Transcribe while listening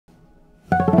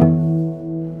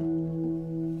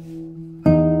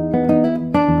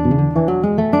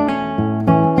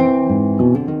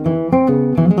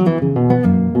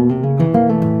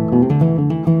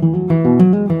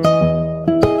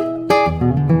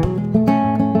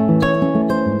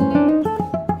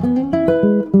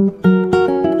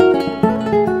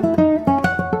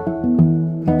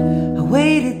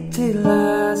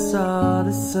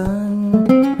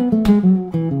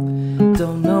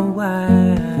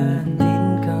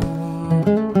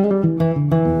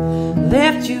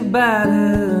about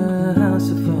a house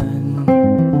of fun.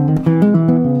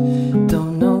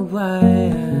 Don't know why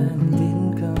I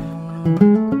didn't come.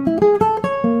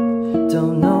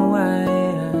 Don't know why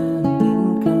I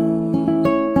didn't come.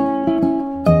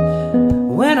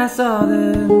 When I saw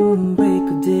the break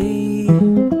of day,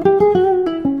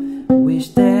 wish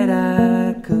that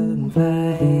I couldn't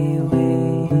fly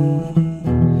away.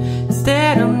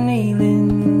 Instead I'm kneeling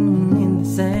in the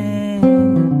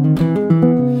sand,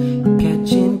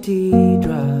 catching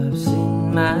teardrops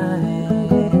in my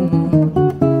hand.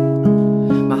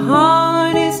 My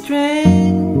heart is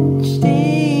drenched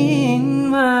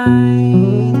in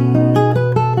wine,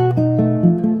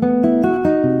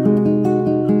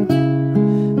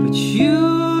 but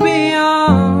you'll be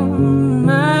on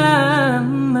my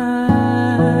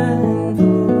mind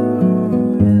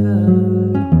forever.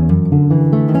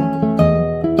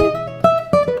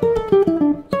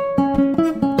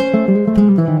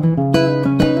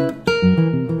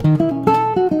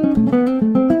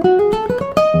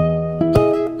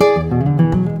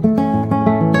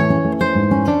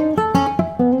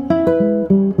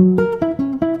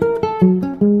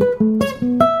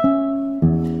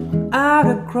 Out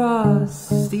across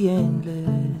the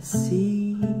endless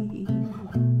sea,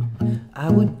 I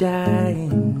would die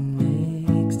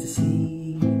in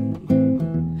ecstasy,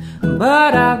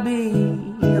 but I'll be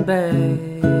a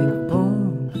bag